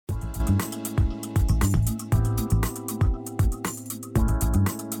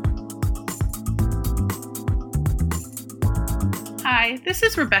Hi, this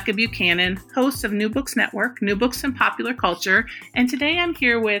is Rebecca Buchanan, host of New Books Network, New Books in Popular Culture, and today I'm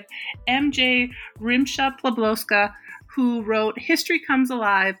here with MJ Rimsha-Pawlowska, who wrote History Comes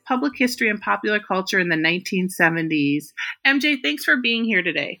Alive, Public History and Popular Culture in the 1970s. MJ, thanks for being here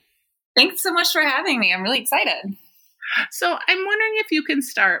today. Thanks so much for having me. I'm really excited. So I'm wondering if you can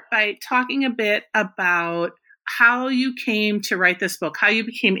start by talking a bit about how you came to write this book, how you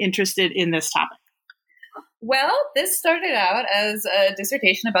became interested in this topic. Well, this started out as a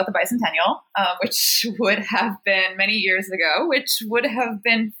dissertation about the bicentennial, which would have been many years ago, which would have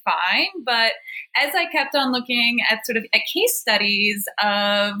been fine. But as I kept on looking at case studies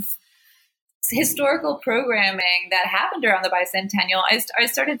of historical programming that happened around the bicentennial, I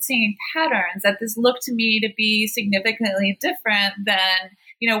started seeing patterns that this looked to me to be significantly different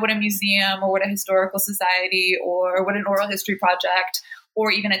than, what a museum or what a historical society or what an oral history project or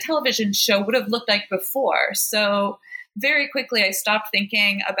even a television show would have looked like before. So very quickly, I stopped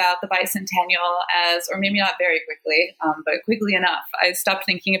thinking about the bicentennial as, or maybe not very quickly, but quickly enough, I stopped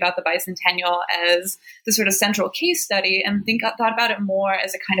thinking about the bicentennial as the sort of central case study and thought about it more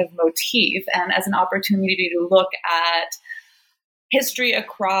as a kind of motif and as an opportunity to look at history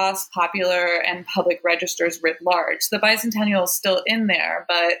across popular and public registers writ large. The bicentennial is still in there,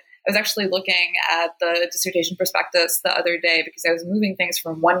 but I was actually looking at the dissertation prospectus the other day because I was moving things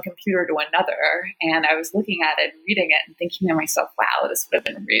from one computer to another, and I was looking at it and reading it and thinking to myself, wow, this would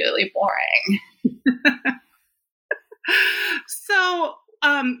have been really boring. So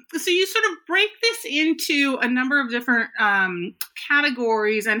you sort of break this into a number of different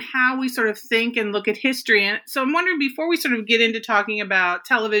categories and how we sort of think and look at history. And so I'm wondering, before we sort of get into talking about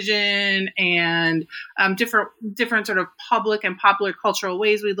television and different sort of public and popular cultural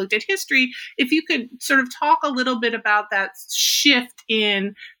ways we looked at history, if you could sort of talk a little bit about that shift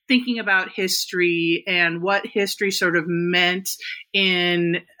in thinking about history and what history sort of meant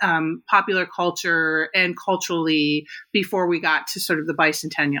in popular culture and culturally before we got to sort of the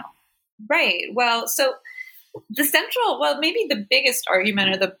bicentennial. Right. Well, so maybe the biggest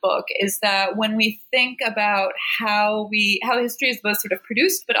argument of the book is that when we think about how history is both sort of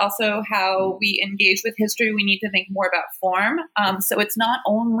produced, but also how we engage with history, we need to think more about form. So it's not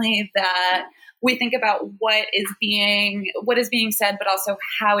only that we think about what is being said, but also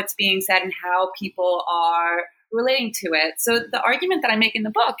how it's being said and how people are relating to it. So the argument that I make in the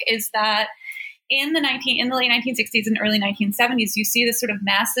book is that in the late 1960s and early 1970s, you see this sort of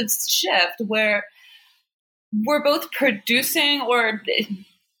massive shift where we're both producing or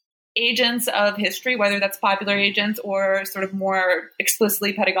agents of history, whether that's popular agents or sort of more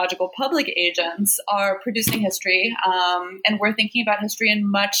explicitly pedagogical public agents are producing history. And we're thinking about history in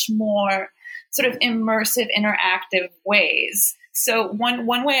much more sort of immersive, interactive ways. So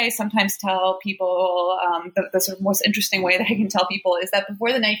one way I sometimes tell people, the sort of most interesting way that I can tell people is that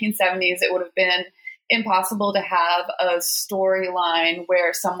before the 1970s, it would have been impossible to have a storyline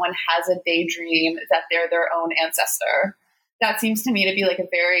where someone has a daydream that they're their own ancestor. That seems to me to be like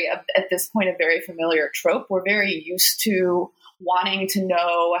at this point, a very familiar trope. We're very used to wanting to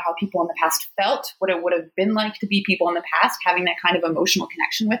know how people in the past felt, what it would have been like to be people in the past, having that kind of emotional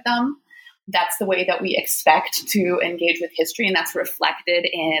connection with them. That's the way that we expect to engage with history, and that's reflected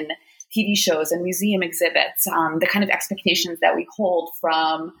in TV shows and museum exhibits, the kind of expectations that we hold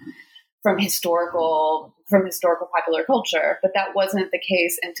from historical popular culture. But that wasn't the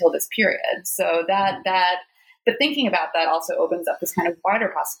case until this period. So but thinking about that also opens up this kind of wider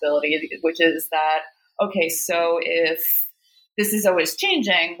possibility, which is that, okay, so if this is always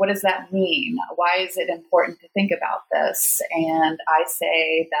changing, what does that mean? Why is it important to think about this? And I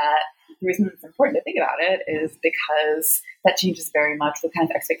say that the reason it's important to think about it is because that changes very much what kind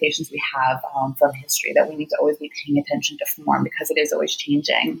of expectations we have from history, that we need to always be paying attention to form because it is always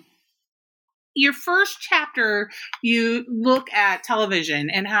changing. Your first chapter, you look at television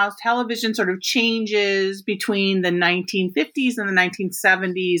and how television sort of changes between the 1950s and the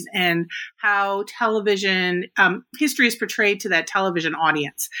 1970s and how television history is portrayed to that television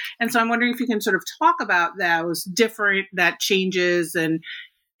audience. And so I'm wondering if you can sort of talk about that changes and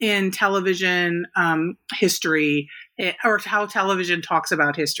in television history, or how television talks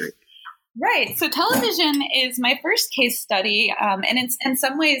about history. Right. So television is my first case study. And in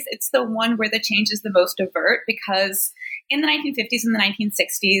some ways, it's the one where the change is the most overt because in the 1950s and the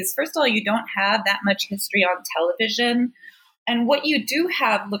 1960s, first of all, you don't have that much history on television. And what you do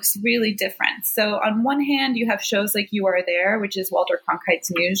have looks really different. So on one hand, you have shows like You Are There, which is Walter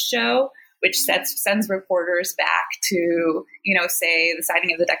Cronkite's news show, which sends reporters back to, say, the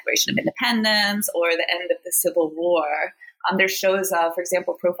signing of the Declaration of Independence or the end of the Civil War. There's shows, for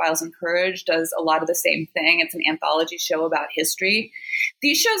example, Profiles in Courage does a lot of the same thing. It's an anthology show about history.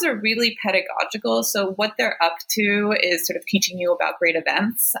 These shows are really pedagogical. So what they're up to is sort of teaching you about great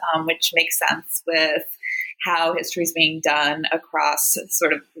events, which makes sense with how history is being done across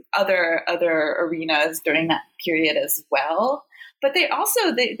sort of other arenas during that period as well. But they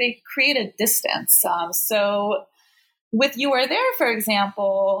also, they create a distance. So with You Are There, for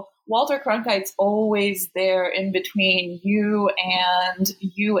example, Walter Cronkite's always there in between you and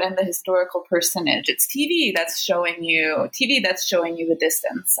the historical personage. It's TV that's showing you the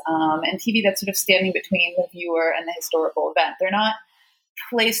distance, and TV that's sort of standing between the viewer and the historical event. They're not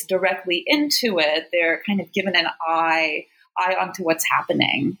placed directly into it. They're kind of given an eye onto what's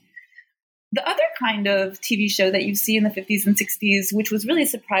happening. The other kind of TV show that you see in the 50s and 60s, which was really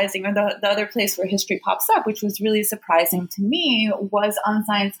surprising, or the other place where history pops up, which was really surprising to me, was on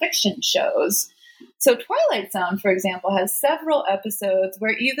science fiction shows. So Twilight Zone, for example, has several episodes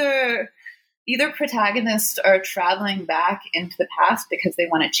where either protagonists are traveling back into the past because they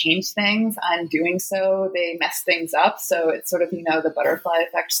want to change things. And doing so, they mess things up. So it's sort of, the butterfly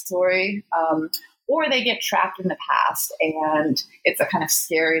effect story. Or they get trapped in the past and it's a kind of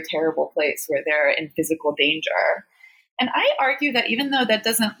scary, terrible place where they're in physical danger. And I argue that even though that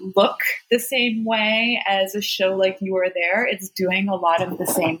doesn't look the same way as a show like You Are There, it's doing a lot of the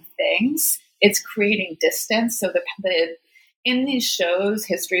same things. It's creating distance. So in these shows,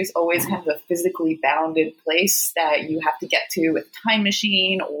 history is always kind of a physically bounded place that you have to get to with a time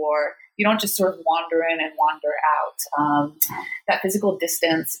machine, or you don't just sort of wander in and wander out. That physical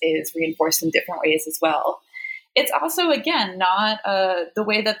distance is reinforced in different ways as well. It's also, again, not the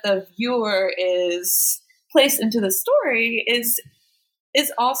way that the viewer is placed into the story is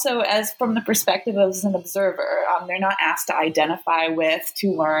also as from the perspective of an observer. They're not asked to identify with,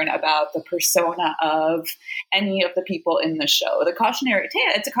 to learn about the persona of any of the people in the show. The cautionary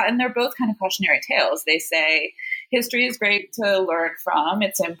tale, and they're both kind of cautionary tales. They say, history is great to learn from.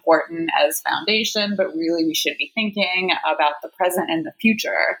 It's important as foundation, but really we should be thinking about the present and the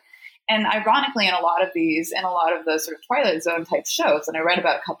future. And ironically, in a lot of those sort of Twilight Zone type shows, and I read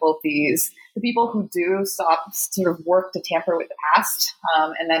about a couple of these, the people who do stop sort of work to tamper with the past,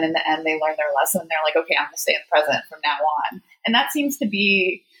 and then in the end they learn their lesson. They're like, okay, I'm going to stay in the present from now on. And that seems to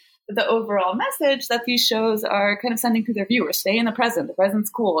be the overall message that these shows are kind of sending to their viewers. Stay in the present. The present's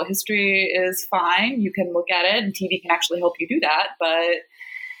cool. History is fine. You can look at it, and TV can actually help you do that, but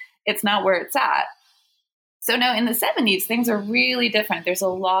it's not where it's at. So now in the 70s, things are really different. There's a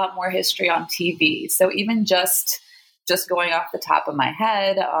lot more history on TV. So even just going off the top of my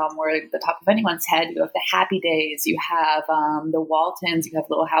head, or the top of anyone's head, you have the Happy Days, you have the Waltons, you have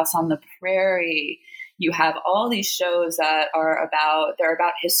Little House on the Prairie, you have all these shows that are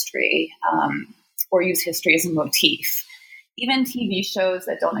about history, or use history as a motif. Even TV shows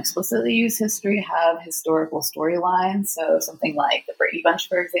that don't explicitly use history have historical storylines. So something like The Brady Bunch,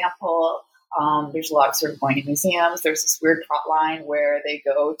 for example. There's a lot of sort of going to museums. There's this weird plot line where they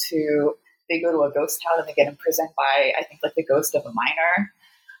go to a ghost town and they get imprisoned by, I think, like the ghost of a minor.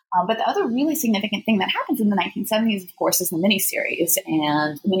 But the other really significant thing that happens in the 1970s, of course, is the miniseries.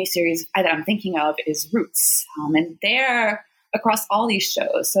 And the miniseries that I'm thinking of is Roots. And they're across all these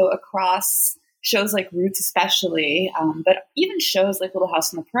shows. So across shows like Roots especially, but even shows like Little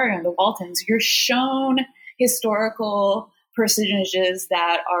House on the Prairie and the Waltons, you're shown historical personages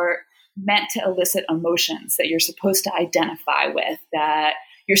that are meant to elicit emotions that you're supposed to identify with, that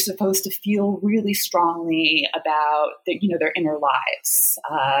you're supposed to feel really strongly about their inner lives.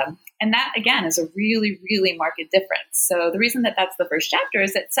 And that, again, is a really, really marked difference. So the reason that that's the first chapter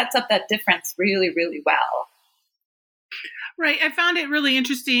is it sets up that difference really, really well. Right. I found it really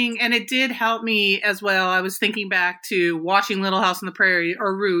interesting, and it did help me as well. I was thinking back to watching Little House on the Prairie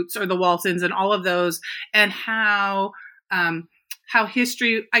or Roots or the Waltons and all of those, and how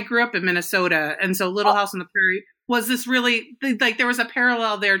history, I grew up in Minnesota, and so Little House on the Prairie was this really, like, there was a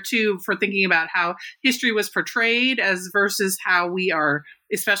parallel there too for thinking about how history was portrayed as versus how we are,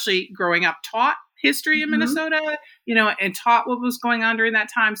 especially growing up, taught history in Minnesota, and taught what was going on during that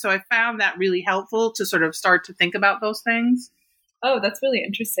time. So I found that really helpful to sort of start to think about those things. Oh, that's really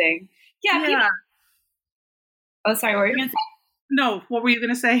interesting. Yeah. Oh, sorry, what were you going to say? No, what were you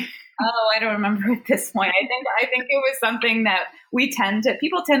going to say? Oh, I don't remember at this point. I think it was something that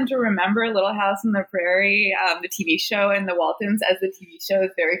people tend to remember Little House on the Prairie, the TV show, and the Waltons as the TV show is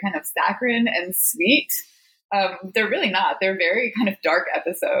very kind of saccharine and sweet. They're really not. They're very kind of dark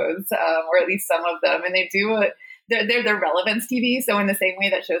episodes, or at least some of them. And they do they're relevance TV. So in the same way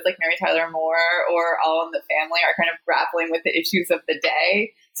that shows like Mary Tyler Moore or All in the Family are kind of grappling with the issues of the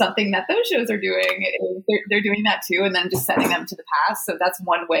day, something that those shows are doing is they're doing that too, and then just sending them to the past. So that's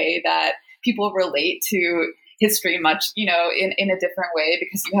one way that people relate to history much, in a different way,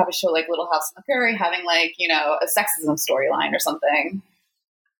 because you have a show like Little House on the Prairie having like, a sexism storyline or something.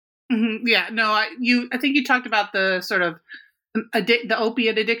 Mm-hmm. Yeah, no, I think you talked about the sort of the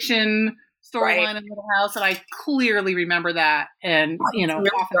opiate addiction storyline in Little House, and I clearly remember that, and often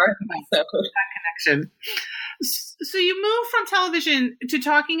that connection. So you move from television to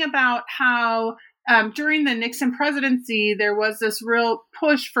talking about how during the Nixon presidency there was this real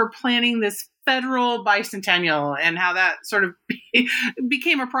push for planning this federal bicentennial, and how that sort of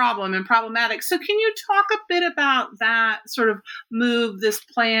became a problem and problematic. So can you talk a bit about that sort of move, this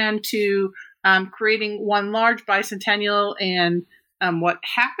plan to creating one large bicentennial, and what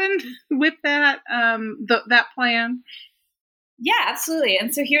happened with that that plan? Yeah, absolutely.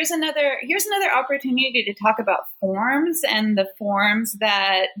 And so here's another opportunity to talk about forms and the forms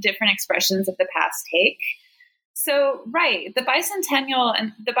that different expressions of the past take. So, right, the bicentennial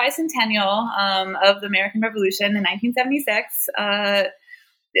of the American Revolution in 1976,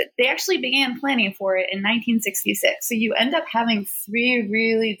 they actually began planning for it in 1966. So you end up having three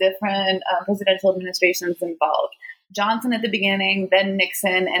really different presidential administrations involved. Johnson at the beginning, then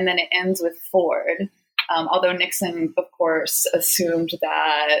Nixon, and then it ends with Ford. Although Nixon, of course, assumed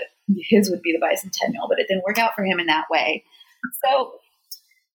that his would be the bicentennial, but it didn't work out for him in that way. So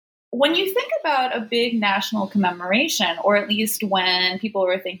when you think about a big national commemoration, or at least when people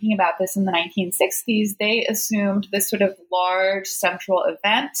were thinking about this in the 1960s, they assumed this sort of large central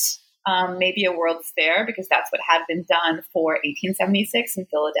event, maybe a World's Fair, because that's what had been done for 1876 in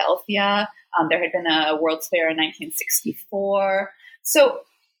Philadelphia. There had been a World's Fair in 1964. So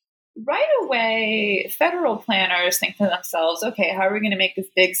right away, federal planners think to themselves, okay, how are we going to make this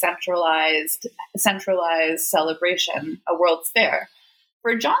big centralized celebration a World's Fair?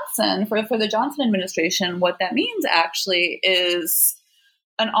 For Johnson, for the Johnson administration, what that means actually is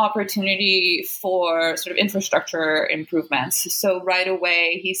an opportunity for sort of infrastructure improvements. So right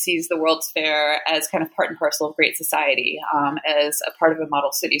away, he sees the World's Fair as kind of part and parcel of Great Society, as a part of a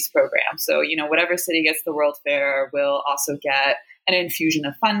Model Cities program. So, whatever city gets the World's Fair will also get an infusion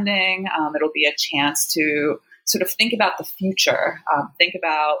of funding. It'll be a chance to sort of think about the future, think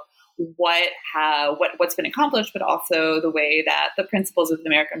about what's been accomplished, but also the way that the principles of the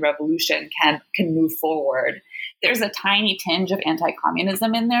American Revolution can move forward. There's a tiny tinge of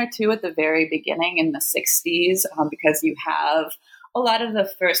anti-communism in there too at the very beginning in the 60s, because you have a lot of the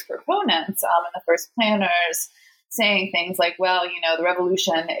first proponents and the first planners saying things like, well, the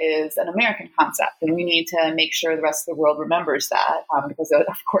revolution is an American concept, and we need to make sure the rest of the world remembers that, because of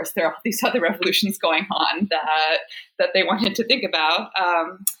course there are all these other revolutions going on that they wanted to think about.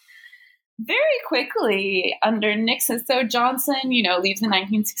 Very quickly under Nixon, so Johnson, leaves in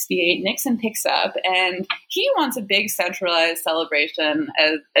 1968. Nixon picks up, and he wants a big centralized celebration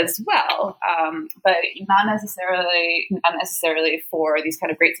as well, but not necessarily for these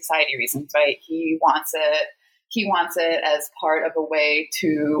kind of Great Society reasons, right? He wants it as part of a way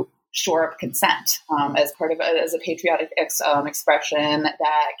to shore up consent, as a patriotic expression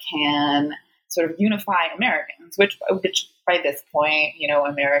that can sort of unify Americans, which by this point,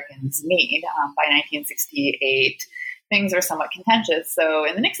 Americans need. By 1968, things are somewhat contentious. So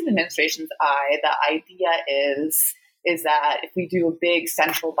in the Nixon administration's eye, the idea is that if we do a big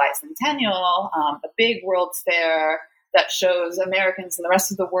central bicentennial, a big World's Fair that shows Americans and the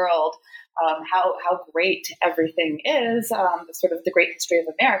rest of the world how great everything is, sort of the great history of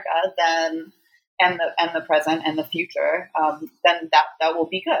America, then and the present and the future, then that will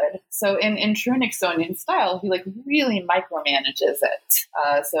be good. So in true Nixonian style, he really micromanages it.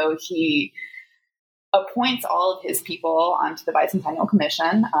 So he appoints all of his people onto the Bicentennial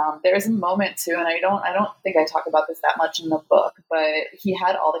Commission. There's a moment too, and I don't think I talk about this that much in the book, but he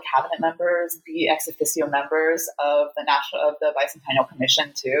had all the cabinet members be ex officio members of the Bicentennial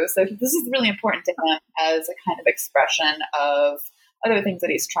Commission too. So this is really important to him as a kind of expression of other things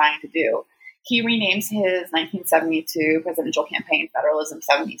that he's trying to do. He renames his 1972 presidential campaign Federalism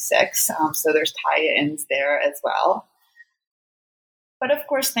 76, so there's tie-ins there as well. But of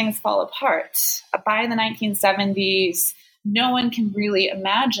course, things fall apart. By the 1970s, no one can really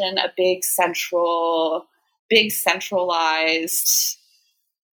imagine a big centralized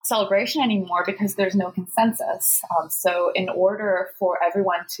celebration anymore because there's no consensus. So in order for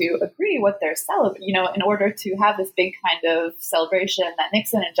everyone to agree what they're celebrating, in order to have this big kind of celebration that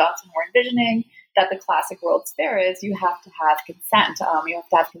Nixon and Johnson were envisioning, that the classic World's Fair is, you have to have consent. You have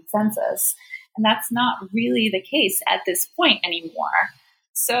to have consensus. And that's not really the case at this point anymore.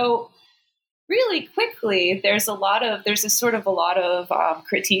 So really quickly, there's a lot of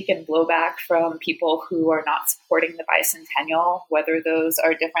critique and blowback from people who are not supporting the bicentennial, whether those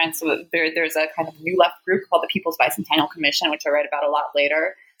are different. So there's a kind of new left group called the People's Bicentennial Commission, which I write about a lot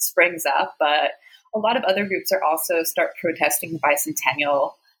later, springs up. But a lot of other groups are also start protesting the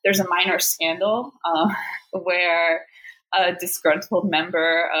bicentennial. There's a minor scandal where a disgruntled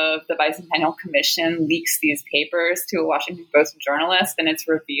member of the Bicentennial Commission leaks these papers to a Washington Post journalist, and it's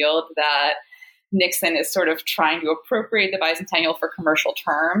revealed that Nixon is sort of trying to appropriate the bicentennial for commercial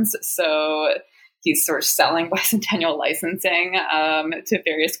terms. So he's sort of selling bicentennial licensing to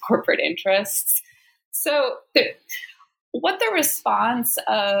various corporate interests. So what the response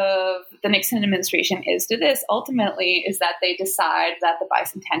of the Nixon administration is to this ultimately is that they decide that the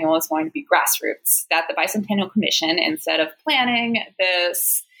bicentennial is going to be grassroots, that the Bicentennial Commission, instead of planning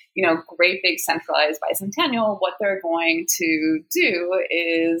this, great big centralized bicentennial, what they're going to do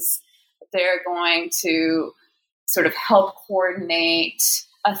is they're going to sort of help coordinate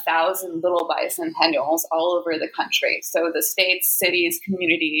 1,000 little bicentennials all over the country. So the states, cities,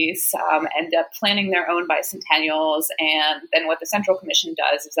 communities end up planning their own bicentennials. And then what the Central Commission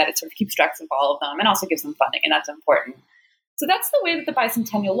does is that it sort of keeps track of all of them and also gives them funding. And that's important. So that's the way that the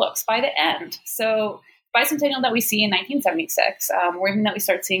bicentennial looks by the end. So bicentennial that we see in 1976, or even that we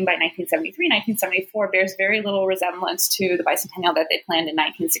start seeing by 1973, 1974, bears very little resemblance to the bicentennial that they planned in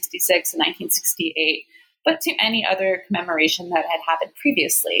 1966 and 1968, but to any other commemoration that had happened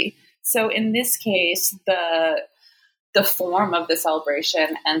previously. So in this case, the form of the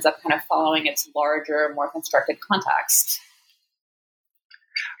celebration ends up kind of following its larger, more constructed context.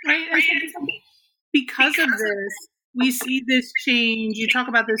 Right. Because of this, we see this change. You talk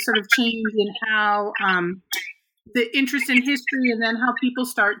about this sort of change in how the interest in history and then how people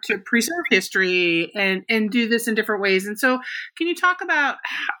start to preserve history and do this in different ways. And so can you talk about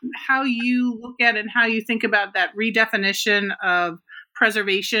how you look at and how you think about that redefinition of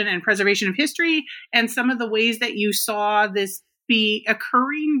preservation and preservation of history and some of the ways that you saw this be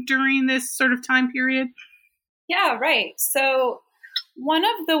occurring during this sort of time period? Yeah, right. So one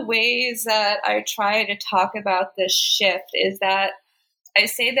of the ways that I try to talk about this shift is that I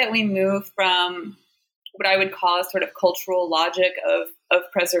say that we move from what I would call a sort of cultural logic of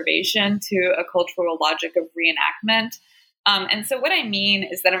preservation to a cultural logic of reenactment. And so what I mean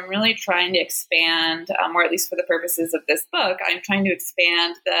is that I'm really trying to expand, or at least for the purposes of this book, I'm trying to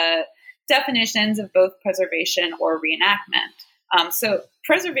expand the definitions of both preservation or reenactment. So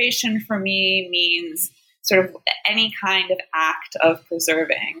preservation for me means sort of any kind of act of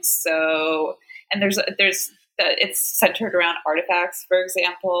preserving. So, and it's centered around artifacts, for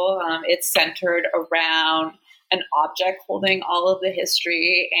example. It's centered around an object holding all of the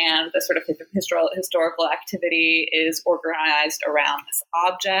history, and the sort of historical activity is organized around this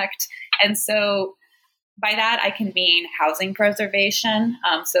object. And so by that, I can mean housing preservation.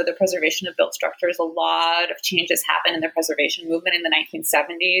 So the preservation of built structures, a lot of changes happen in the preservation movement in the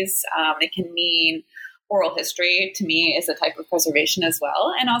 1970s. It can mean oral history, to me, is a type of preservation as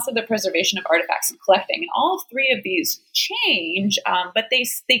well, and also the preservation of artifacts and collecting. And all three of these change, but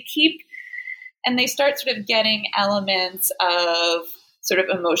they keep, and they start sort of getting elements of sort of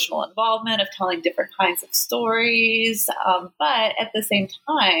emotional involvement, of telling different kinds of stories. But at the same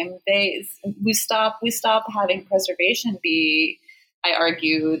time, we stop having preservation be, I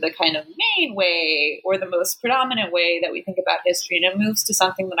argue, the kind of main way or the most predominant way that we think about history, and it moves to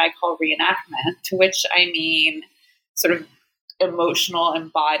something that I call reenactment, to which I mean sort of emotional,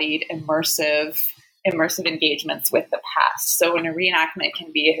 embodied, immersive engagements with the past. So when a reenactment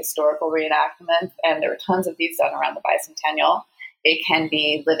can be a historical reenactment, and there are tons of these done around the bicentennial, it can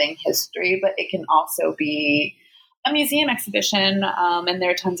be living history, but it can also be a museum exhibition, and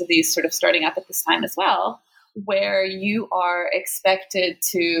there are tons of these sort of starting up at this time as well, where you are expected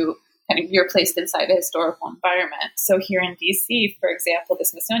to you're placed inside a historical environment. So here in DC, for example, the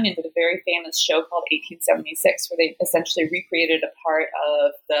Smithsonian did a very famous show called 1876, where they essentially recreated a part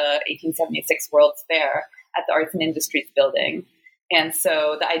of the 1876 World's Fair at the Arts and Industries building. And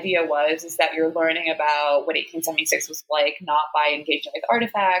so the idea is that you're learning about what 1876 was like, not by engaging with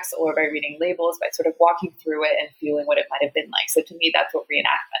artifacts or by reading labels, by sort of walking through it and feeling what it might have been like. So to me, that's what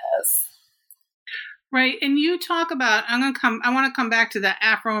reenactment is. Right. And you talk about, I want to come back to the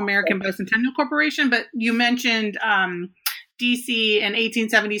Afro-American Bicentennial Corporation, but you mentioned DC in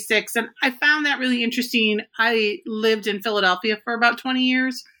 1876, and I found that really interesting. I lived in Philadelphia for about 20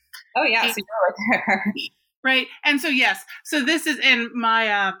 years. Oh, yeah. So you were there. Right. And so, yes, so this is, and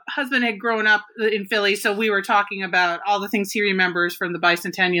my husband had grown up in Philly. So we were talking about all the things he remembers from the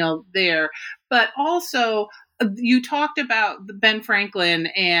bicentennial there. But also, you talked about the Ben Franklin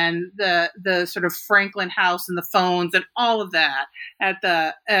and the sort of Franklin House and the phones and all of that at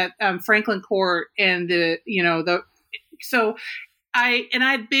Franklin Court and so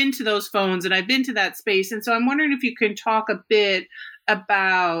I've been to those phones and I've been to that space. And so I'm wondering if you can talk a bit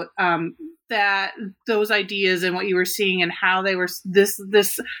about those ideas and what you were seeing and how they were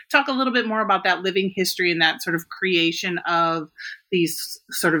talk a little bit more about that living history and that sort of creation of these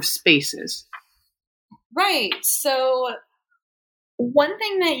sort of spaces. Right. So one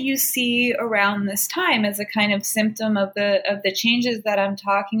thing that you see around this time as a kind of symptom of the changes that I'm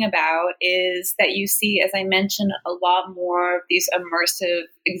talking about is that you see, as I mentioned, a lot more of these immersive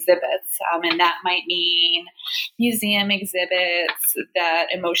exhibits. And that might mean museum exhibits that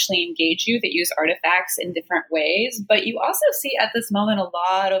emotionally engage you, that use artifacts in different ways. But you also see at this moment a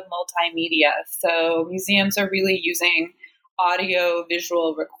lot of multimedia. So museums are really using audio,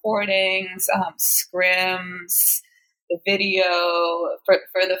 visual recordings, scrims, the video for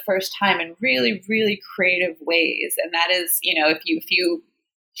the first time in really, really creative ways. And that is, if you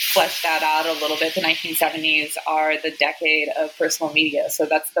flesh that out a little bit, the 1970s are the decade of personal media. So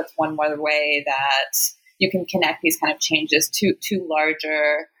that's one more way that you can connect these kind of changes to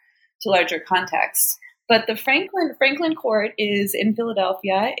larger contexts. But the Franklin Court is in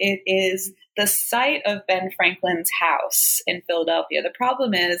Philadelphia. It is the site of Ben Franklin's house in Philadelphia. The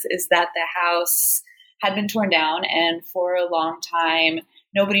problem is that the house had been torn down, and for a long time,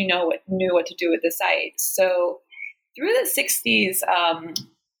 nobody knew what to do with the site. So through the 60s,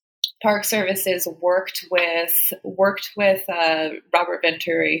 Park Services worked with Robert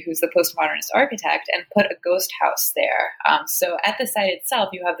Venturi, who's the postmodernist architect, and put a ghost house there. So at the site itself,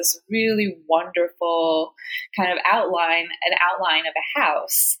 you have this really wonderful kind of outline of a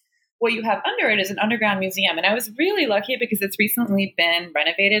house. What you have under it is an underground museum. And I was really lucky because it's recently been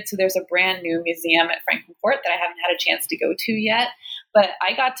renovated. So there's a brand new museum at Franklin Court that I haven't had a chance to go to yet. But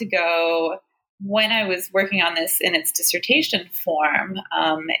I got to go when I was working on this in its dissertation form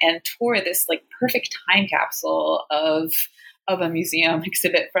and tour this like perfect time capsule of a museum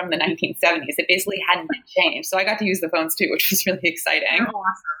exhibit from the 1970s. It basically hadn't been changed. So I got to use the phones too, which was really exciting. Oh,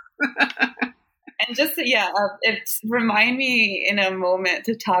 awesome. And just, it's remind me in a moment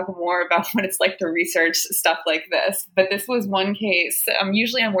to talk more about what it's like to research stuff like this. But this was one case.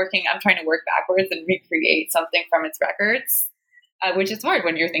 Usually I'm trying to work backwards and recreate something from its records, which is hard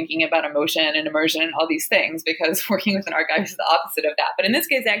when you're thinking about emotion and immersion and all these things, because working with an archive is the opposite of that. But in this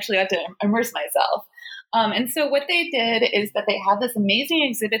case, I actually had to immerse myself. And so what they did is that they have this amazing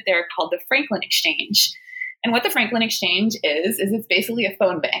exhibit there called the Franklin Exchange. And what the Franklin Exchange is it's basically a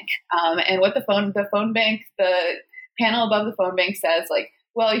phone bank. And what the phone bank, the panel above the phone bank says, like,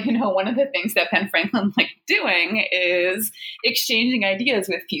 well, one of the things that Ben Franklin liked doing is exchanging ideas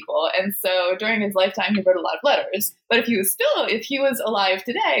with people. And so during his lifetime, he wrote a lot of letters. But if he was alive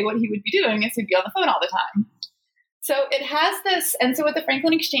today, what he would be doing is he'd be on the phone all the time. So it has this, and so what the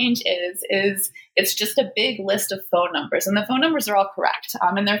Franklin Exchange is it's just a big list of phone numbers, and the phone numbers are all correct.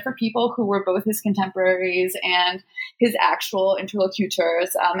 And they're for people who were both his contemporaries and his actual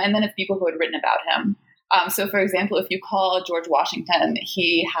interlocutors, and then it's people who had written about him. So, for example, if you call George Washington,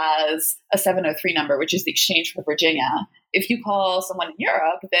 he has a 703 number, which is the exchange for Virginia. If you call someone in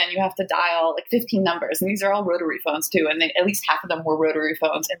Europe, then you have to dial like 15 numbers. And these are all rotary phones, too. And at least half of them were rotary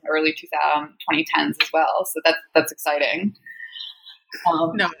phones in the early 2010s as well. So that's exciting.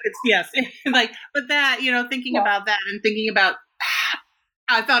 No, it's yes. But that, thinking about that and thinking about,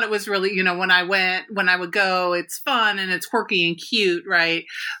 I thought it was really, when I would go, it's fun and it's quirky and cute, right?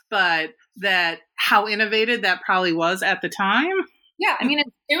 But that how innovative that probably was at the time. Yeah,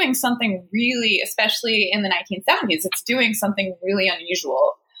 it's doing something really, especially in the 1970s, it's doing something really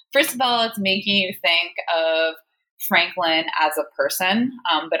unusual. First of all, it's making you think of Franklin as a person,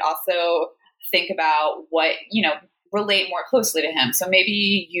 but also think about what, relate more closely to him. So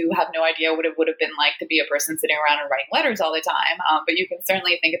maybe you have no idea what it would have been like to be a person sitting around and writing letters all the time, but you can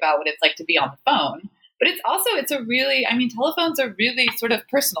certainly think about what it's like to be on the phone. But telephones are really sort of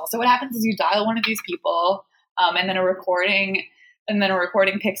personal. So what happens is you dial one of these people, and then a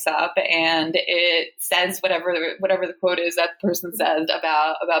recording picks up and it says whatever the quote is that the person says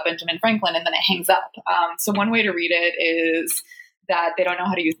about Benjamin Franklin, and then it hangs up. So one way to read it is that they don't know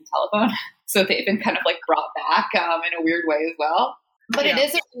how to use the telephone. So they've been kind of like brought back in a weird way as well. But yeah.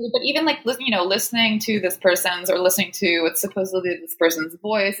 But even like, listening to this person's or listening to what's supposedly this person's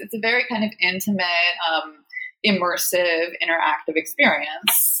voice, it's a very kind of intimate, immersive, interactive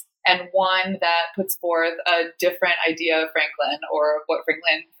experience. and one that puts forth a different idea of Franklin or what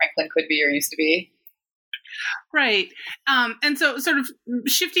Franklin could be or used to be. Right. And so sort of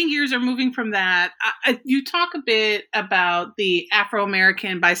shifting gears or moving from that, you talk a bit about the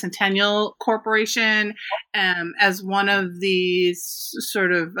Afro-American Bicentennial Corporation as one of these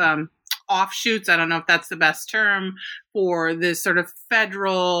sort of offshoots. I don't know if that's the best term for this sort of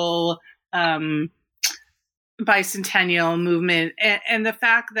federal bicentennial movement, and the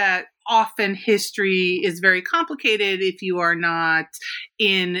fact that often history is very complicated if you are not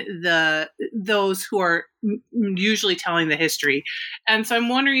in those who are usually telling the history. And so I'm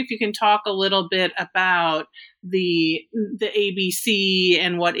wondering if you can talk a little bit about the ABC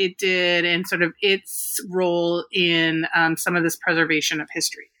and what it did and sort of its role in some of this preservation of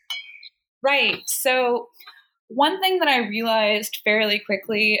history. Right. So one thing that I realized fairly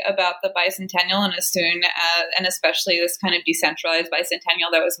quickly about the bicentennial, and especially this kind of decentralized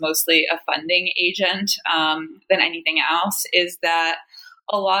bicentennial that was mostly a funding agent than anything else, is that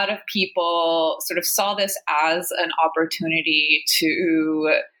a lot of people sort of saw this as an opportunity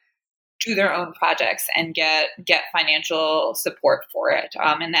to do their own projects and get financial support for it.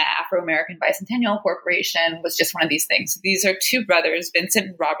 And the Afro-American Bicentennial Corporation was just one of these things. These are two brothers, Vincent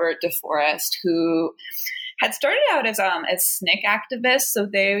and Robert DeForest, who had started out as SNCC activists. So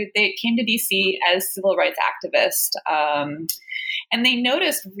they came to DC as civil rights activists. And they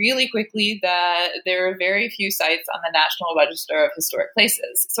noticed really quickly that there are very few sites on the National Register of Historic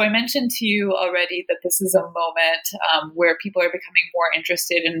Places. So I mentioned to you already that this is a moment where people are becoming more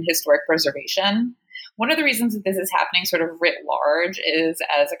interested in historic preservation. One of the reasons that this is happening sort of writ large is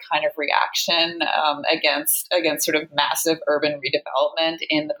as a kind of reaction against sort of massive urban redevelopment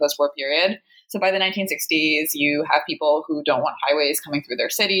in the post-war period. So by the 1960s, you have people who don't want highways coming through their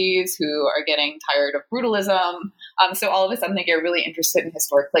cities, who are getting tired of brutalism. So all of a sudden, they get really interested in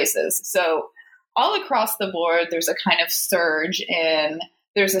historic places. So all across the board, there's a kind of surge in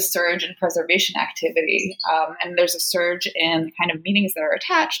preservation activity, and there's a surge in kind of meanings that are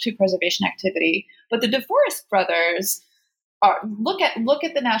attached to preservation activity. But the DeForest brothers look at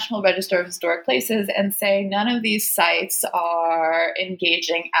the National Register of Historic Places and say none of these sites are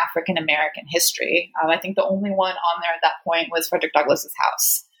engaging African American history. I think the only one on there at that point was Frederick Douglass's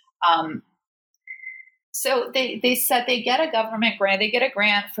house. So they said they get a government grant. They get a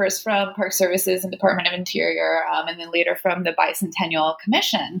grant first from Park Services and Department of Interior, and then later from the Bicentennial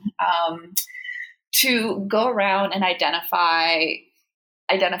Commission to go around and identify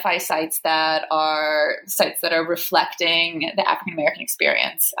sites that are reflecting the African American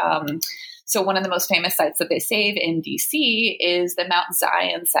experience. So one of the most famous sites that they save in DC is the Mount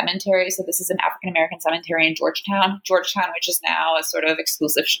Zion Cemetery. So this is an African American cemetery in Georgetown. Georgetown, which is now a sort of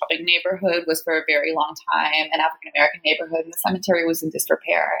exclusive shopping neighborhood, was for a very long time an African American neighborhood, and the cemetery was in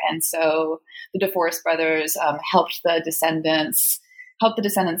disrepair. And so the DeForest brothers helped the descendants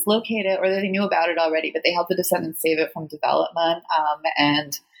locate it, or they knew about it already, but they helped the descendants save it from development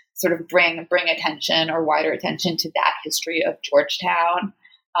and sort of bring attention or wider attention to that history of Georgetown.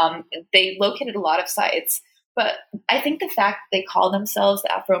 They located a lot of sites, but I think the fact that they call themselves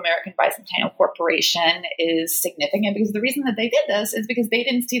the Afro-American Bicentennial Corporation is significant because the reason that they did this is because they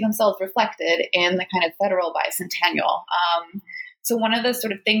didn't see themselves reflected in the kind of federal bicentennial. So one of the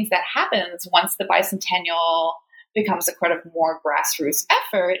sort of things that happens once the bicentennial becomes a kind of more grassroots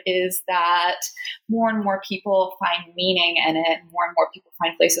effort is that more and more people find meaning in it, more and more people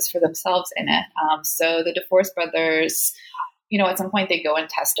find places for themselves in it. So the DeForest brothers, at some point they go and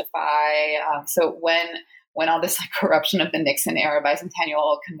testify. So when all this corruption of the Nixon era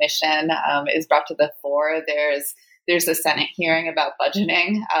Bicentennial Commission is brought to the fore, there's a Senate hearing about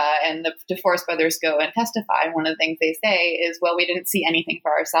budgeting, and the DeForest brothers go and testify. And one of the things they say is, well, we didn't see anything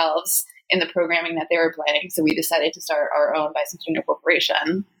for ourselves in the programming that they were planning, so we decided to start our own Bicentennial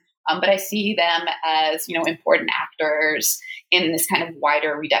Corporation. But I see them as, important actors in this kind of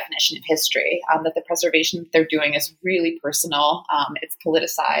wider redefinition of history, that the preservation that they're doing is really personal. It's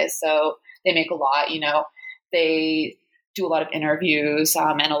politicized, so they make a lot, they do a lot of interviews,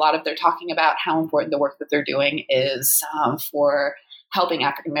 and a lot of they're talking about how important the work that they're doing is for helping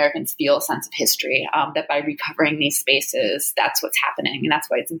African Americans feel a sense of history, that by recovering these spaces, that's what's happening, and that's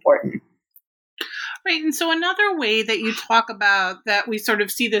why it's important. Right. And so another way that you talk about that we sort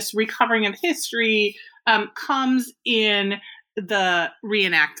of see this recovering of history comes in the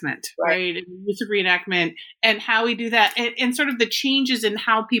reenactment, right? Use of reenactment and how we do that and sort of the changes in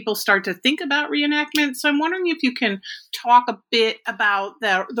how people start to think about reenactment. So I'm wondering if you can talk a bit about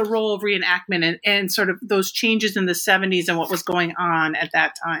the role of reenactment and sort of those changes in the 70s and what was going on at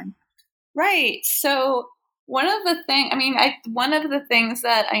that time. Right. So One of the things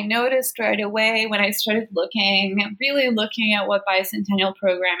that I noticed right away when I started really looking at what bicentennial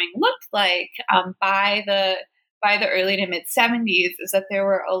programming looked like by the early to mid 70s, is that there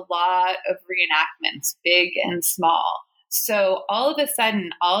were a lot of reenactments, big and small. So all of a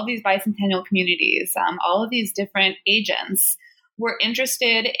sudden, all of these bicentennial communities, all of these different agents were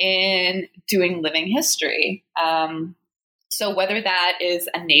interested in doing living history. So whether that is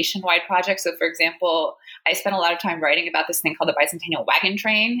a nationwide project, so for example, I spent a lot of time writing about this thing called the Bicentennial Wagon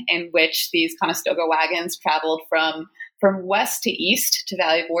Train, in which these Conestoga wagons traveled from west to east to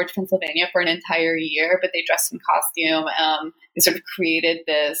Valley Forge, Pennsylvania for an entire year, but they dressed in costume. They sort of created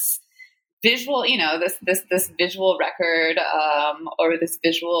this visual, this visual record or this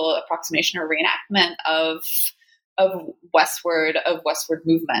visual approximation or reenactment of westward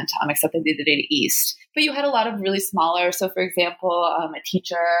movement, except that they did it east. But you had a lot of really smaller. So, for example,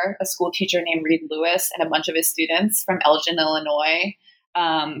 a school teacher named Reed Lewis and a bunch of his students from Elgin, Illinois,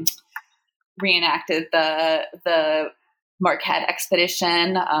 reenacted the Marquette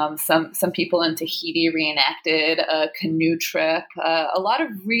expedition. Some people in Tahiti reenacted a canoe trip. A lot of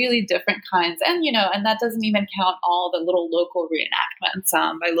really different kinds, and that doesn't even count all the little local reenactments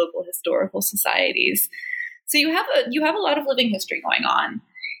by local historical societies. So you have a lot of living history going on.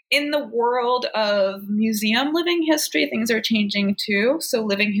 In the world of museum living history, things are changing too. So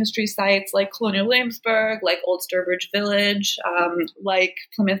living history sites like Colonial Williamsburg, like Old Sturbridge Village, like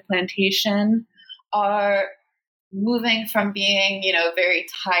Plymouth Plantation are moving from being, very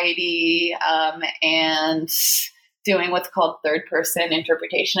tidy and doing what's called third-person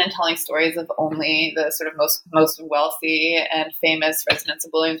interpretation and telling stories of only the sort of most wealthy and famous residents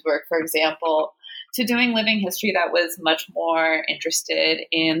of Williamsburg, for example, to doing living history that was much more interested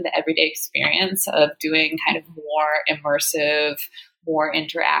in the everyday experience of doing kind of more immersive, more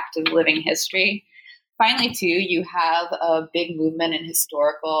interactive living history. Finally, too, you have a big movement in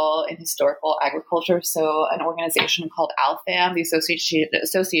historical agriculture. So an organization called ALFAM, the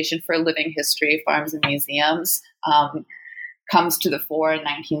Association for Living History, Farms and Museums, comes to the fore in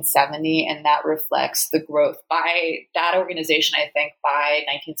 1970, and that reflects the growth by that organization. I think by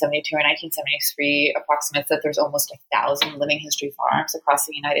 1972 or 1973, approximates that there's almost 1,000 living history farms across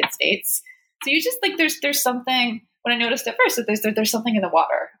the United States. So you just there's something. What I noticed at first is there's something in the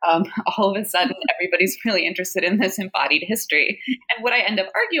water. All of a sudden, everybody's really interested in this embodied history, and what I end up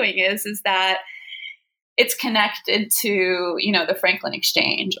arguing is that it's connected to, the Franklin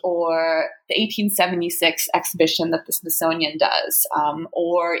Exchange or the 1876 exhibition that the Smithsonian does,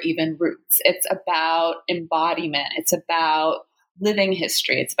 or even Roots. It's about embodiment. It's about living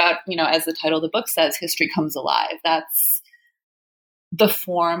history. It's about, as the title of the book says, history comes alive. That's the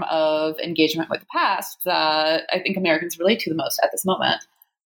form of engagement with the past that I think Americans relate to the most at this moment.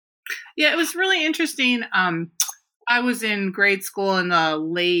 Yeah, it was really interesting. I was in grade school in the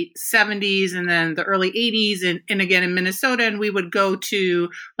late 70s and then the early 80s and again in Minnesota, and we would go to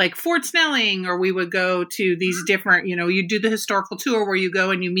like Fort Snelling, or we would go to these different, you do the historical tour where you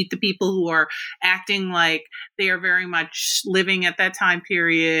go and you meet the people who are acting like they are very much living at that time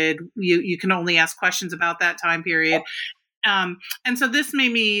period. You can only ask questions about that time period. And so this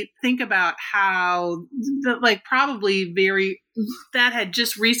made me think about how that had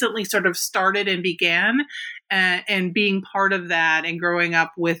just recently sort of started and began, and being part of that and growing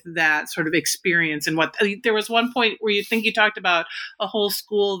up with that sort of experience. And there was one point where you talked about a whole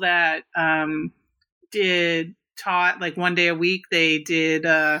school that taught like one day a week. They did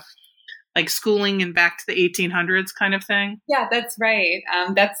like schooling and back to the 1800s kind of thing. Yeah, that's right.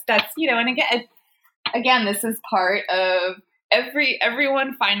 That's and again, this is part of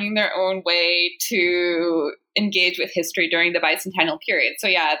everyone finding their own way to engage with history during the bicentennial period. So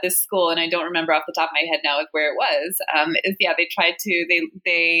yeah, this school, and I don't remember off the top of my head now where it was, they tried to,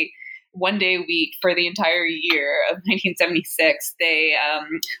 they one day a week for the entire year of 1976, they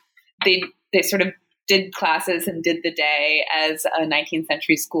sort of did classes and did the day as a 19th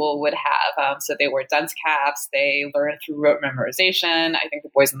century school would have. So they wore dunce caps, they learned through rote memorization. I think the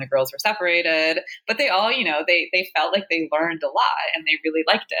boys and the girls were separated, but they all, they felt like they learned a lot and they really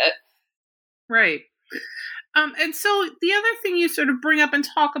liked it. Right. And so the other thing you sort of bring up and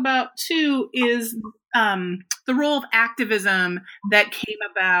talk about too is the role of activism that came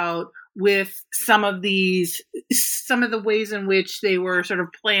about with some of the ways in which they were sort of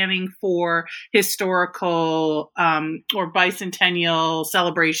planning for historical or bicentennial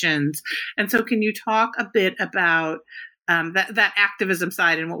celebrations. And so can you talk a bit about that activism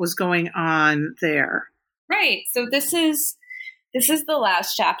side and what was going on there? Right. So this is This is the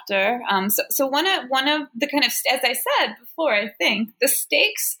last chapter. So one of the kind of, as I said before, I think the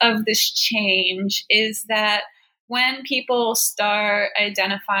stakes of this change is that when people start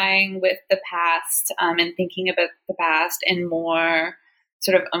identifying with the past and thinking about the past in more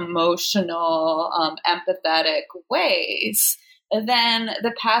sort of emotional, empathetic ways, then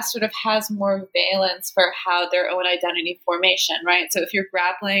the past sort of has more valence for how their own identity formation, right? So if you're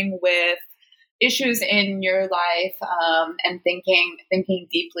grappling with issues in your life and thinking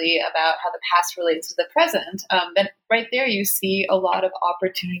deeply about how the past relates to the present, then right there you see a lot of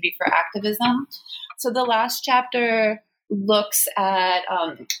opportunity for activism. So the last chapter looks at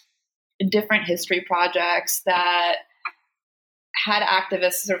different history projects that had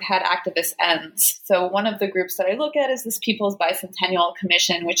activist ends. So one of the groups that I look at is this People's Bicentennial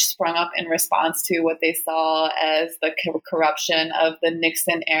Commission, which sprung up in response to what they saw as the corruption of the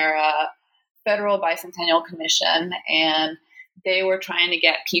Nixon era Federal Bicentennial Commission. And they were trying to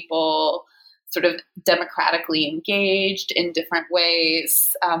get people sort of democratically engaged in different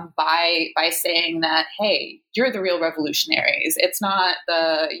ways by saying that, hey, you're the real revolutionaries. It's not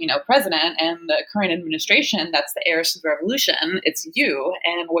the president and the current administration that's the heirs to the revolution. It's you,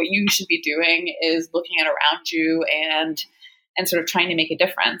 and what you should be doing is looking at around you and sort of trying to make a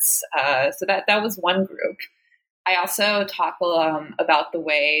difference. So that was one group. I also talk about the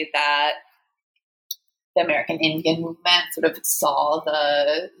way that the American Indian movement sort of saw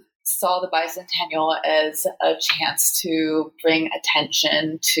the bicentennial as a chance to bring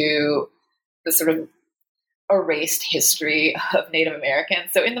attention to the sort of erased history of Native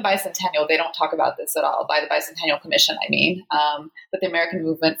Americans. So in the bicentennial, they don't talk about this at all. By the Bicentennial Commission, I mean. But the American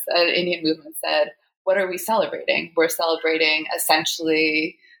movement, Indian movement said, what are we celebrating? We're celebrating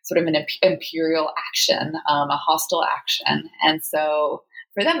essentially sort of an imperial action, a hostile action. And so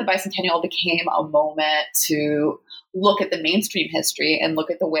for them, the bicentennial became a moment to look at the mainstream history and look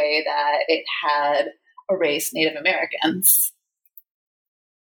at the way that it had erased Native Americans.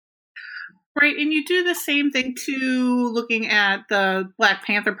 Right, and you do the same thing too, looking at the Black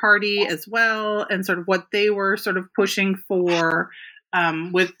Panther Party as well, and sort of what they were sort of pushing for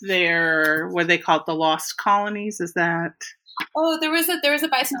with their, what they call it, the lost colonies. Is that? Oh, there was a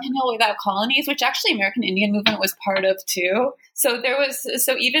bicentennial without colonies, which actually American Indian movement was part of too. So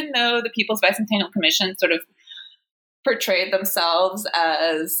even though the People's Bicentennial Commission sort of portrayed themselves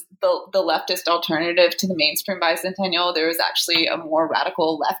as the leftist alternative to the mainstream bicentennial, there was actually a more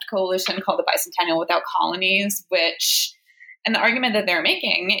radical left coalition called the Bicentennial Without Colonies, and the argument that they're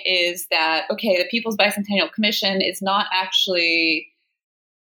making is that, okay, the People's Bicentennial Commission is not actually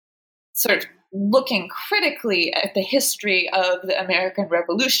sort of looking critically at the history of the American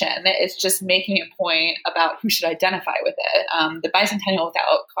Revolution. It's just making a point about who should identify with it. The Bicentennial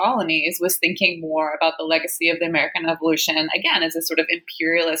Without Colonies was thinking more about the legacy of the American Revolution, again, as a sort of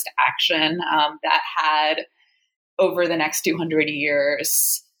imperialist action that had, over the next 200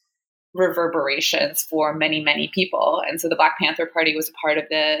 years, reverberations for many, many people. And so the Black Panther Party was a part of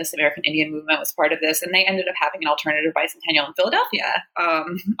this, American Indian movement was part of this, and they ended up having an alternative bicentennial in Philadelphia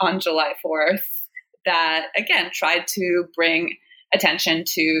on July 4th that, again, tried to bring attention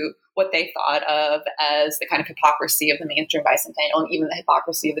to what they thought of as the kind of hypocrisy of the mainstream bicentennial and even the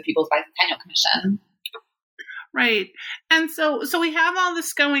hypocrisy of the People's Bicentennial Commission. Right. And so we have all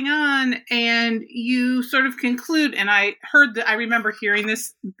this going on, and you sort of conclude, and I remember hearing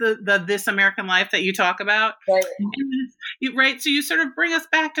this, the This American Life that you talk about. Right. Right. So you sort of bring us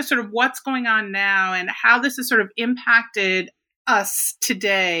back to sort of what's going on now and how this has sort of impacted us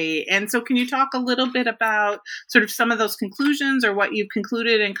today. And so can you talk a little bit about sort of some of those conclusions, or what you've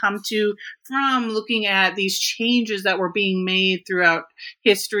concluded and come to from looking at these changes that were being made throughout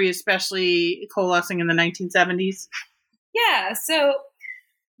history, especially coalescing in the 1970s? Yeah. So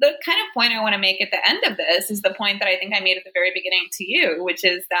the kind of point I want to make at the end of this is the point that I think I made at the very beginning to you, which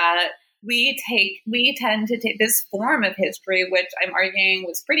is that we tend to take this form of history, which I'm arguing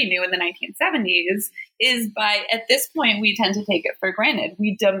was pretty new in the 1970s, at this point, we tend to take it for granted.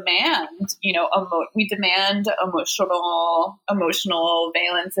 We demand, emotional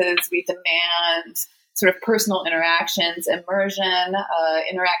valences. We demand sort of personal interactions, immersion,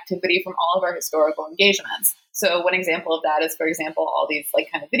 interactivity from all of our historical engagements. So one example of that is, for example, all these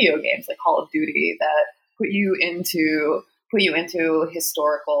kind of video games like Call of Duty that put you into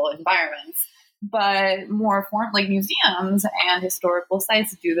historical environments. But more like museums and historical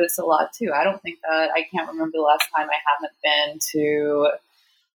sites do this a lot too. I can't remember the last time I haven't been to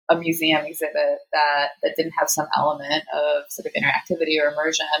a museum exhibit that didn't have some element of sort of interactivity or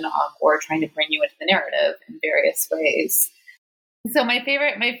immersion, or trying to bring you into the narrative in various ways. So my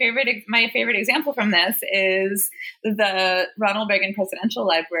favorite example from this is the Ronald Reagan Presidential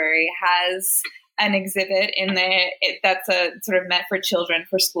Library has an exhibit that's a sort of meant for children,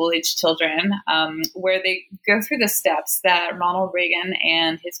 for school-age children, where they go through the steps that Ronald Reagan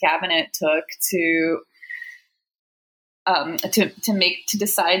and his cabinet took to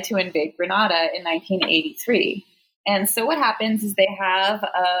decide to invade Grenada in 1983. And so what happens is they have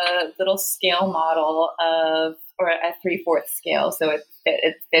a little scale model or a 3/4 scale. So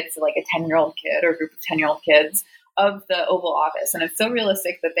it fits like a 10-year-old kid or a group of 10-year-old kids of the Oval Office. And it's so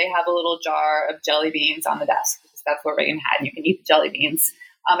realistic that they have a little jar of jelly beans on the desk, because that's what Reagan had. And you can eat the jelly beans.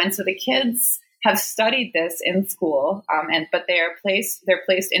 And so the kids have studied this in school, but they're placed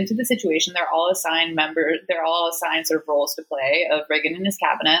into the situation. They're all assigned sort of roles to play of Reagan and his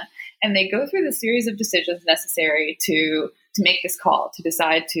cabinet, and they go through the series of decisions necessary to make this call, to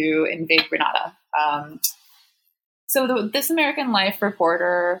decide to invade Grenada. So This American Life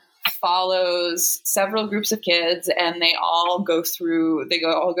reporter follows several groups of kids, and they all go through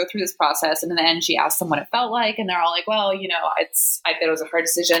this process. And in the end, she asks them what it felt like, and they're all like, "Well, I bet it was a hard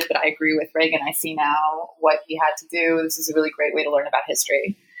decision, but I agree with Reagan. I see now what he had to do. This is a really great way to learn about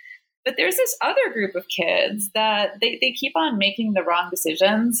history." But there's this other group of kids that they keep on making the wrong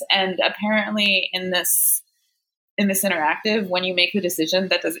decisions, and apparently in this interactive, when you make the decision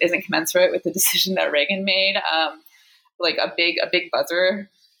that isn't commensurate with the decision that Reagan made, like a big buzzer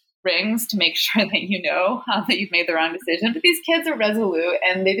rings to make sure that that you've made the wrong decision. But these kids are resolute,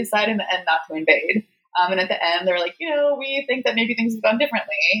 and they decide in the end not to invade. And at the end, they're like, we think that maybe things have gone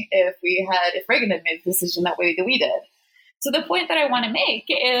differently if Reagan had made the decision that way that we did. So the point that I want to make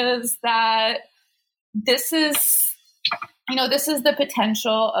is that this is the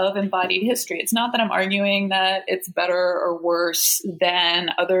potential of embodied history. It's not that I'm arguing that it's better or worse than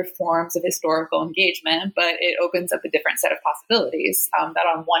other forms of historical engagement, but it opens up a different set of possibilities that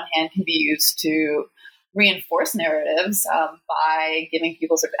on one hand can be used to reinforce narratives by giving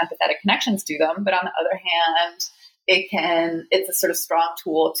people sort of empathetic connections to them. But on the other hand, it's a sort of strong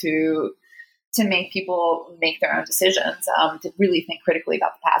tool to make people make their own decisions, to really think critically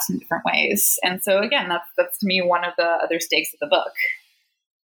about the past in different ways. And so again, that's to me one of the other stakes of the book.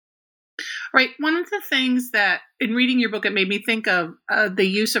 Right. One of the things that in reading your book, it made me think of the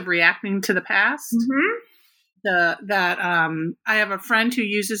use of reacting to the past. Mm-hmm. I have a friend who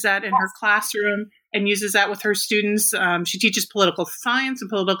uses that in her classroom and uses that with her students. She teaches political science and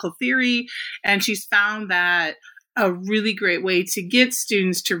political theory, and she's found that a really great way to get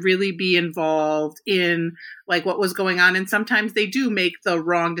students to really be involved in like what was going on. And sometimes they do make the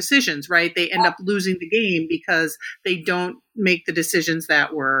wrong decisions, right? They end up losing the game because they don't make the decisions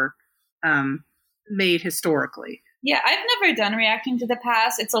that were made historically. Yeah, I've never done reacting to the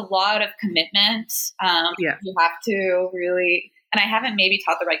past. It's a lot of commitment. You have to really, and I haven't maybe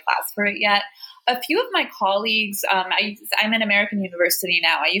taught the right class for it yet. A few of my colleagues, I'm in American University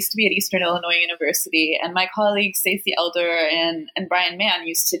now. I used to be at Eastern Illinois University, and my colleagues, Stacey Elder and Brian Mann,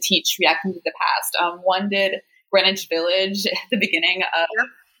 used to teach reacting to the past. One did Greenwich Village at the beginning of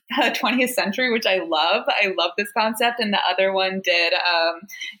the 20th century, which I love. I love this concept. And the other one did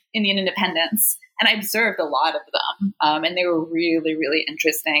Indian independence. And I observed a lot of them, and they were really, really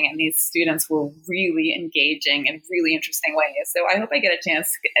interesting. And these students were really engaging in really interesting ways. So I hope I get a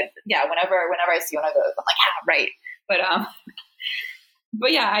chance. Whenever I see one of those, I'm like, right.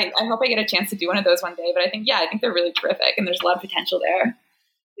 But yeah, I hope I get a chance to do one of those one day. But I think they're really terrific, and there's a lot of potential there.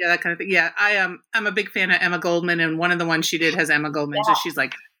 Yeah, that kind of thing. Yeah, I'm a big fan of Emma Goldman, and one of the ones she did has Emma Goldman. Yeah. So she's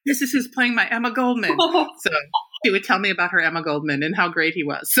like, this is who's playing my Emma Goldman. So she would tell me about her Emma Goldman and how great he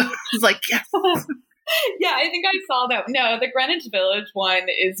was. So I was like, yes. Yeah, I think I saw that. No, the Greenwich Village one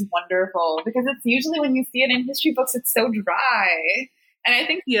is wonderful because it's usually when you see it in history books, it's so dry. And I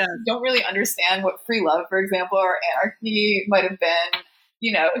think you don't really understand what free love, for example, or anarchy might have been,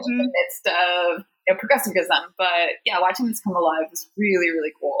 in the midst of progressivism. But yeah, watching this come alive was really,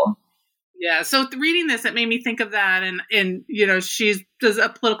 really cool. Yeah. So reading this, it made me think of that. And she's a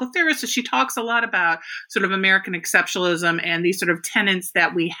political theorist. So she talks a lot about sort of American exceptionalism and these sort of tenets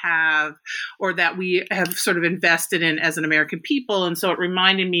that we have or that we have sort of invested in as an American people. And so it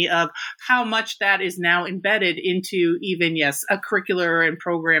reminded me of how much that is now embedded into even, a curricular and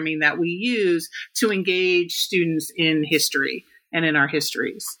programming that we use to engage students in history and in our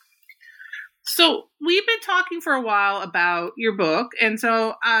histories. So we've been talking for a while about your book. And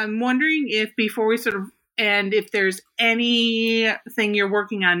so I'm wondering if before we if there's anything you're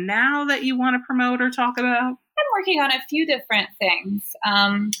working on now that you want to promote or talk about? I'm working on a few different things.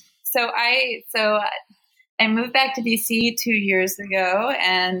 So I moved back to DC 2 years ago,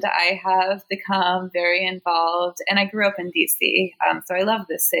 and I have become very involved. And I grew up in DC, so I love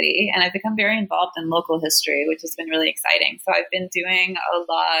this city. And I've become very involved in local history, which has been really exciting. So I've been doing a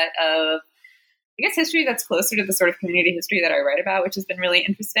lot of, I guess, history that's closer to the sort of community history that I write about, which has been really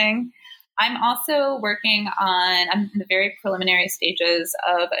interesting. I'm also I'm in the very preliminary stages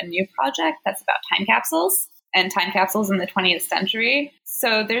of a new project that's about time capsules and time capsules in the 20th century.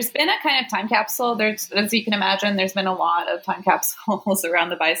 So there's been a kind of time capsule. As you can imagine, there's been a lot of time capsules around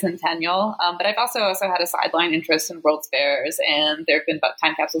the bicentennial. But I've also had a sideline interest in World's Fairs, and there have been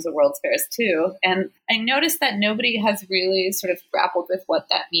time capsules at World's Fairs too. And I noticed that nobody has really sort of grappled with what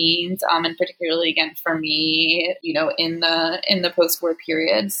that means, and particularly again for me, in the post-war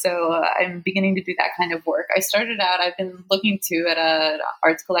period. So I'm beginning to do that kind of work. I've been looking at an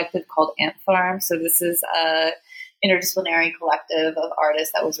arts collective called Ant Farm. So this is a interdisciplinary collective of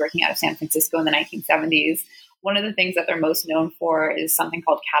artists that was working out of San Francisco in the 1970s. One of the things that they're most known for is something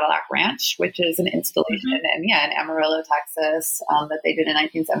called Cadillac Ranch, which is an installation in Amarillo, Texas, that they did in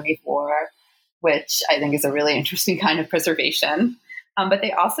 1974, which I think is a really interesting kind of preservation. But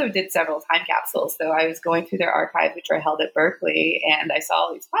they also did several time capsules. So I was going through their archive, which are held at Berkeley, and I saw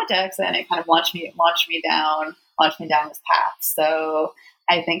all these projects, and it kind of launched me down this path. So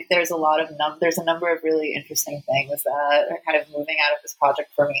I think there's a number of really interesting things that are kind of moving out of this project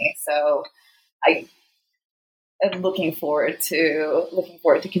for me. So I am looking forward to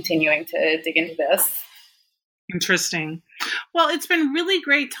continuing to dig into this. Interesting. Well, it's been really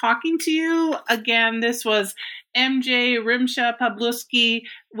great talking to you. Again, this was MJ Rimsha-Pawlowski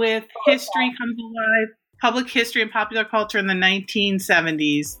with History Comes Alive, Public History and Popular Culture in the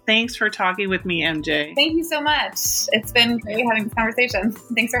 1970s. Thanks for talking with me, MJ. Thank you so much. It's been great having this conversation.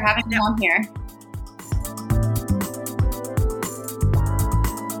 Thanks for having me on here.